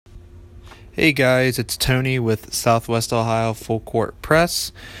Hey guys, it's Tony with Southwest Ohio Full Court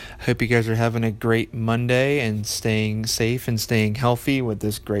Press. I hope you guys are having a great Monday and staying safe and staying healthy with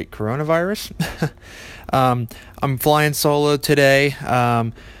this great coronavirus. I'm flying solo today.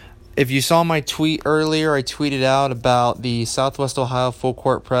 If you saw my tweet earlier, I tweeted out about the Southwest Ohio Full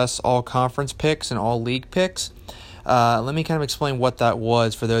Court Press all conference picks and all league picks. Let me kind of explain what that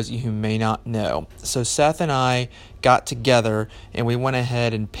was for those of you who may not know. So Seth and I got together and we went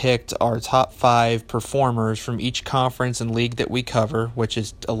ahead and picked our top 5 performers from each conference and league that we cover, which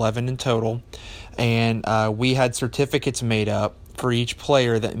is 11 in total. And we had certificates made up for each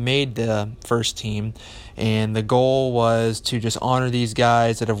player that made the first team. And the goal was to just honor these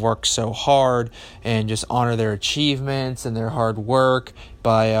guys that have worked so hard and just honor their achievements and their hard work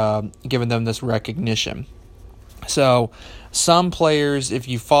by giving them this recognition. So some players, if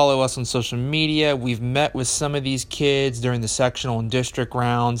you follow us on social media, we've met with some of these kids during the sectional and district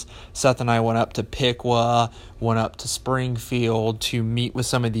rounds. Seth and I went up to Piqua, went up to Springfield to meet with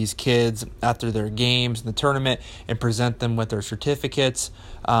some of these kids after their games in the tournament and present them with their certificates.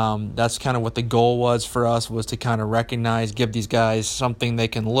 That's kind of what the goal was for us, was to kind of recognize, give these guys something they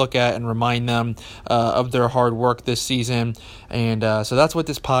can look at and remind them of their hard work this season. And so that's what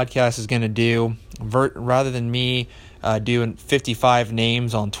this podcast is going to do. Rather than me doing 55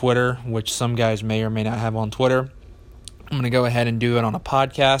 names on Twitter, which some guys may or may not have on Twitter, I'm going to go ahead and do it on a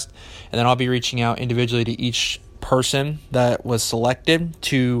podcast, and then I'll be reaching out individually to each person that was selected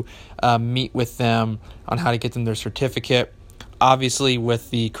to meet with them on how to get them their certificate. Obviously,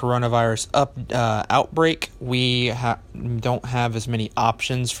 with the coronavirus outbreak, we don't have as many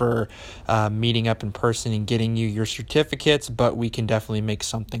options for meeting up in person and getting you your certificates, but we can definitely make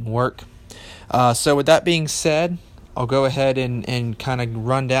something work. So with that being said, I'll go ahead and kind of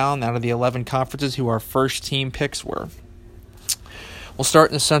run down out of the 11 conferences who our first team picks were. We'll start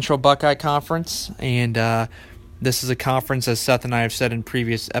in the Central Buckeye Conference, and this is a conference, as Seth and I have said in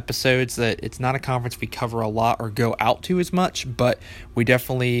previous episodes, that it's not a conference we cover a lot or go out to as much, but we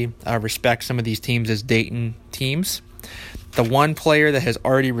definitely respect some of these teams as Dayton teams. The one player that has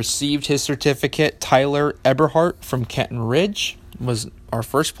already received his certificate, Tyler Eberhardt from Kenton Ridge, was our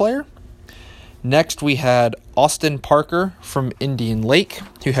first player. Next, we had Austin Parker from Indian Lake,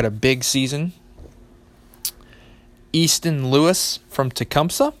 who had a big season. Easton Lewis from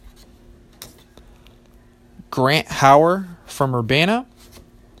Tecumseh. Grant Hauer from Urbana.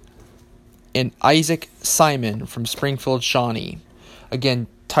 And Isaac Simon from Springfield Shawnee. Again,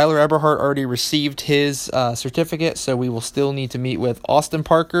 Tyler Eberhardt already received his certificate, so we will still need to meet with Austin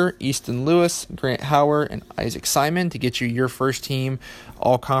Parker, Easton Lewis, Grant Hauer, and Isaac Simon to get you your first team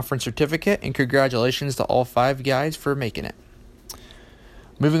all-conference certificate, and congratulations to all 5 guys for making it.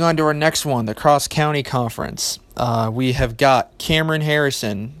 Moving on to our next one, the Cross County Conference. We have got Cameron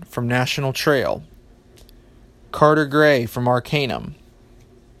Harrison from National Trail, Carter Gray from Arcanum,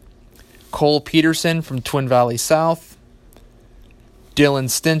 Cole Peterson from Twin Valley South, Dylan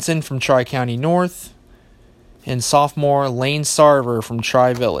Stinson from Tri-County North, and sophomore Lane Sarver from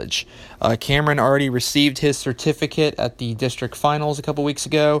Tri-Village. Cameron already received his certificate at the district finals a couple weeks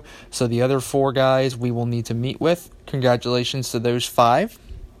ago, so the other 4 guys we will need to meet with. Congratulations to those 5.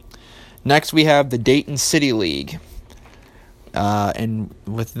 Next, we have the Dayton City League. And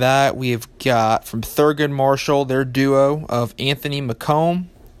with that, we have got from Thurgood Marshall, their duo of Anthony McComb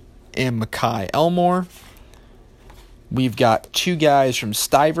and Makai Elmore. We've got 2 guys from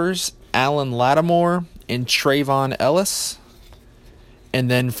Stivers, Alan Lattimore and Trayvon Ellis. And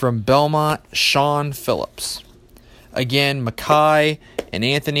then from Belmont, Sean Phillips. Again, Makai and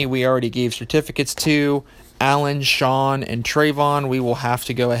Anthony, we already gave certificates to. Alan, Sean, and Trayvon, we will have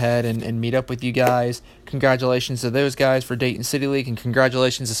to go ahead and meet up with you guys. Congratulations to those guys for Dayton City League, and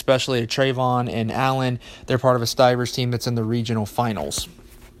congratulations especially to Trayvon and Alan. They're part of a Stivers team that's in the regional finals.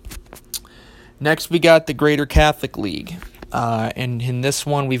 Next, we got the Greater Catholic League. And in this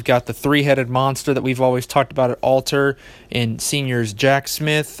one, we've got the 3-headed monster that we've always talked about at Alter in seniors Jack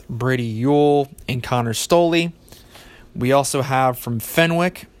Smith, Brady Ewell, and Connor Stoley. We also have from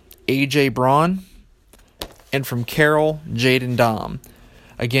Fenwick, A.J. Braun, and from Carroll, Jaden Dom.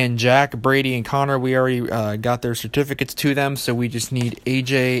 Again, Jack, Brady, and Connor, we already got their certificates to them, so we just need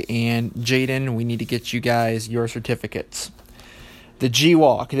AJ and Jaden. We need to get you guys your certificates. The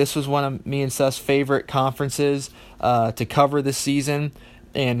G-Walk, this was one of me and Seth's favorite conferences to cover this season.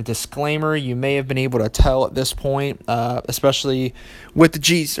 And a disclaimer, you may have been able to tell at this point, especially with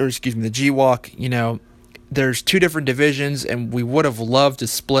the G-Walk, you know, there's 2 different divisions, and we would have loved to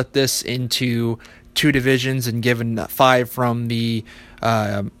split this into 2 divisions and given 5 from the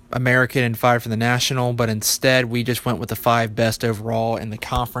American and 5 for the National, but instead we just went with the 5 best overall in the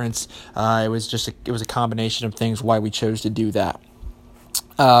conference. It was a combination of things why we chose to do that.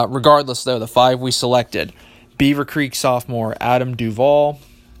 Regardless, though, the 5 we selected: Beaver Creek sophomore Adam Duvall,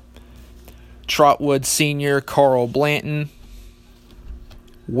 Trotwood senior Carl Blanton,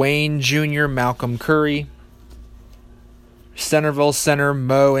 Wayne Jr. Malcolm Curry, Centerville center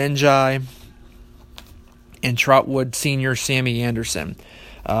Mo Njai, and Trotwood senior Sammy Anderson.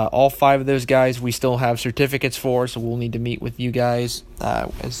 All 5 of those guys we still have certificates for, so we'll need to meet with you guys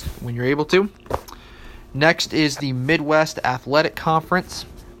when you're able to. Next is the Midwest Athletic Conference.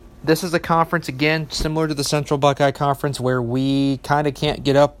 This is a conference, again, similar to the Central Buckeye Conference, where we kind of can't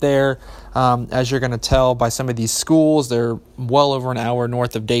get up there. As you're going to tell by some of these schools, they're well over an hour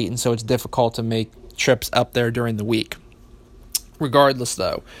north of Dayton, so it's difficult to make trips up there during the week. Regardless,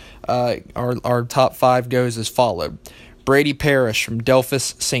 though, our top 5 goes as followed: Brady Parrish from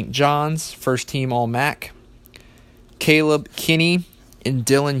Delphus St. John's, first team All-MAC. Caleb Kinney and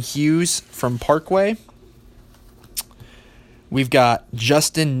Dylan Hughes from Parkway. We've got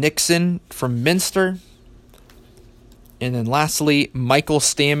Justin Nixon from Minster. And then lastly, Michael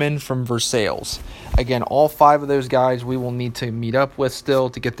Stammen from Versailles. Again, all 5 of those guys we will need to meet up with still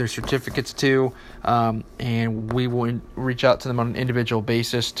to get their certificates to. And we will reach out to them on an individual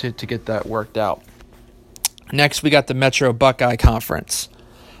basis to get that worked out. Next, we got the Metro Buckeye Conference.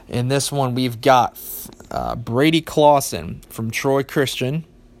 In this one, we've got Brady Clausen from Troy Christian,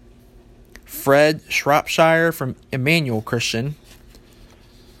 Fred Shropshire from Emmanuel Christian,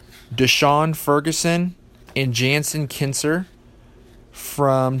 Deshaun Ferguson and Jansen Kinser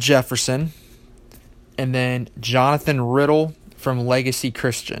from Jefferson, and then Jonathan Riddle from Legacy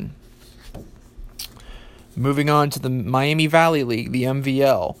Christian. Moving on to the Miami Valley League, the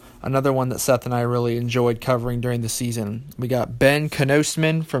MVL, another one that Seth and I really enjoyed covering during the season. We got Ben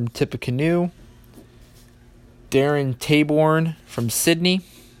Knosman from Tippecanoe, Darren Taborn from Sydney,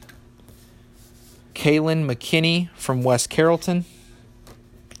 Kalen McKinney from West Carrollton,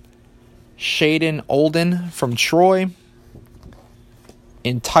 Shaden Olden from Troy,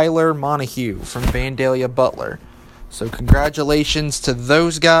 and Tyler Montague from Vandalia Butler. So congratulations to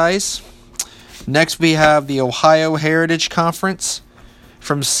those guys. Next we have the Ohio Heritage Conference.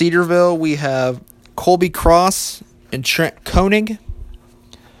 From Cedarville we have Colby Cross and Trent Koenig.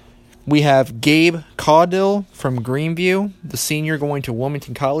 We have Gabe Caudill from Greenview, the senior going to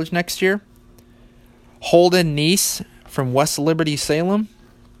Wilmington College next year. Holden Neese from West Liberty Salem,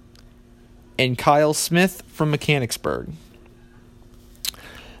 and Kyle Smith from Mechanicsburg.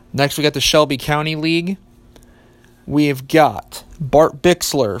 Next, we got the Shelby County League. We have got Bart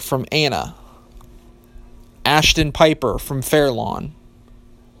Bixler from Anna, Ashton Piper from Fairlawn,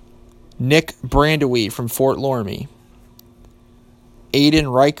 Nick Brandewie from Fort Loramie,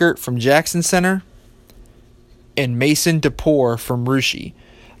 Aiden Reichert from Jackson Center, and Mason DePore from Russia.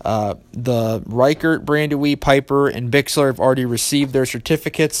 The Reichert, Brandewie, Piper, and Bixler have already received their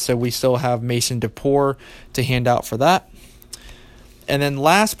certificates, so we still have Mason DePore to hand out for that. And then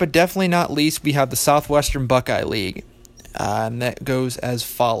last but definitely not least, we have the Southwestern Buckeye League, and that goes as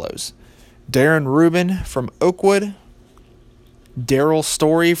follows: Darren Rubin from Oakwood, Daryl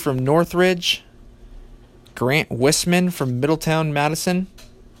Story from Northridge, Grant Wisman from Middletown Madison,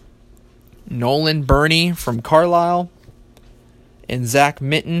 Nolan Burney from Carlisle, and Zach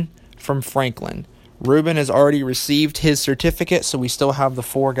Minton from Franklin. Ruben has already received his certificate, so we still have the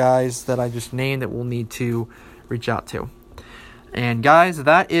 4 guys that I just named that we'll need to reach out to. And guys,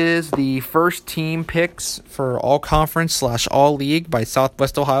 that is the first team picks for all conference / all league by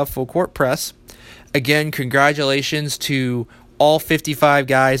Southwest Ohio Full Court Press. Again, congratulations to all 55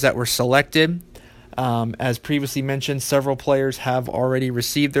 guys that were selected. As previously mentioned, several players have already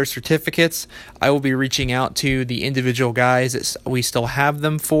received their certificates. I will be reaching out to the individual guys that we still have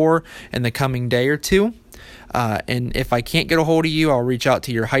them for in the coming day or two. And if I can't get a hold of you, I'll reach out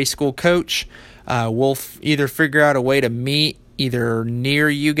to your high school coach. We'll either figure out a way to meet either near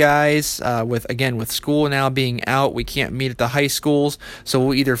you guys, with school now being out, we can't meet at the high schools, so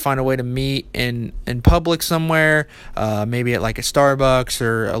we'll either find a way to meet in public somewhere, maybe at like a Starbucks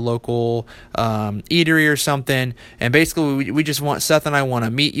or a local eatery or something. And basically we just want, Seth and I want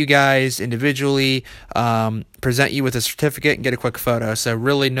to meet you guys individually, present you with a certificate and get a quick photo. So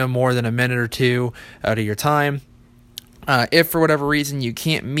really no more than a minute or 2 out of your time. If for whatever reason you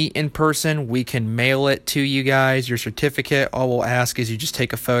can't meet in person, we can mail it to you guys, your certificate. All we'll ask is you just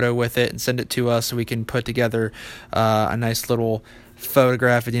take a photo with it and send it to us so we can put together a nice little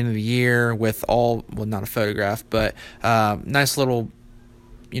photograph at the end of the year with not a photograph, but nice little,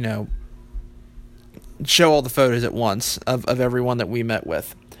 show all the photos at once of everyone that we met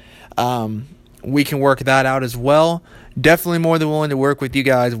with. we can work that out as well. Definitely more than willing to work with you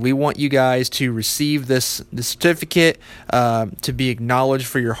guys. We want you guys to receive this certificate, to be acknowledged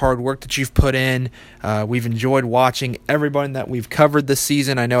for your hard work that you've put in. We've enjoyed watching everyone that we've covered this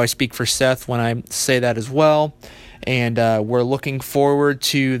season. I know I speak for Seth when I say that as well. And we're looking forward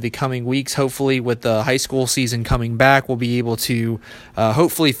to the coming weeks. Hopefully, with the high school season coming back, we'll be able to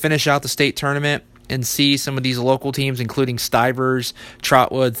hopefully finish out the state tournament and see some of these local teams, including Stivers,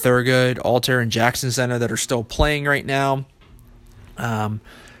 Trotwood, Thurgood, Alter, and Jackson Center that are still playing right now.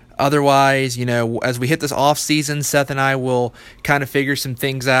 Otherwise, as we hit this off season, Seth and I will kind of figure some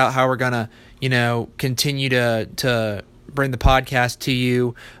things out, how we're going to, continue to bring the podcast to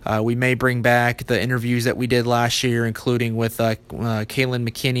you. We may bring back the interviews that we did last year, including with Kaylin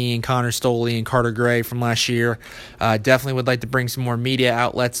McKinney and Connor Stoley and Carter Gray from last year. Definitely would like to bring some more media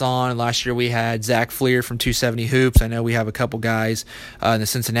outlets on. Last year we had Zach Fleer from 270 Hoops. I know we have a couple guys in the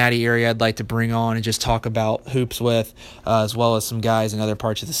Cincinnati area I'd like to bring on and just talk about hoops with, as well as some guys in other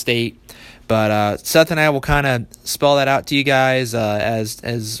parts of the state. But Seth and I will kind of spell that out to you guys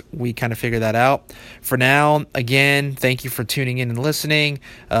as we kind of figure that out. For now, again, thank you for tuning in and listening.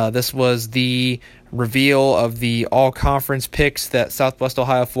 This was the reveal of the all-conference picks that Southwest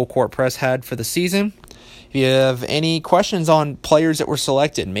Ohio Full Court Press had for the season. If you have any questions on players that were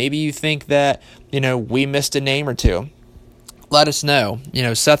selected, maybe you think that, we missed a name or two, let us know.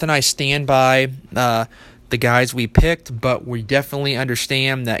 Seth and I stand by the guys we picked, but we definitely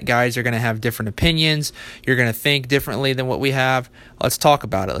understand that guys are going to have different opinions. You're going to think differently than what we have. Let's talk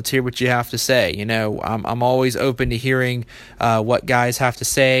about it. Let's hear what you have to say. I'm always open to hearing what guys have to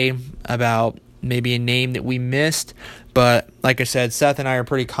say about maybe a name that we missed. But like I said, Seth and I are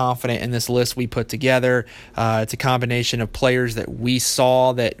pretty confident in this list we put together. It's a combination of players that we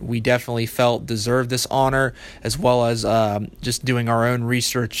saw that we definitely felt deserved this honor, as well as just doing our own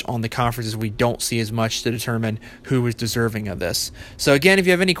research on the conferences we don't see as much to determine who is deserving of this. So again, if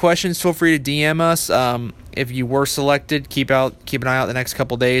you have any questions, feel free to DM us. If you were selected, keep an eye out the next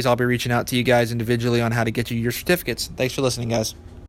couple days. I'll be reaching out to you guys individually on how to get you your certificates. Thanks for listening, guys.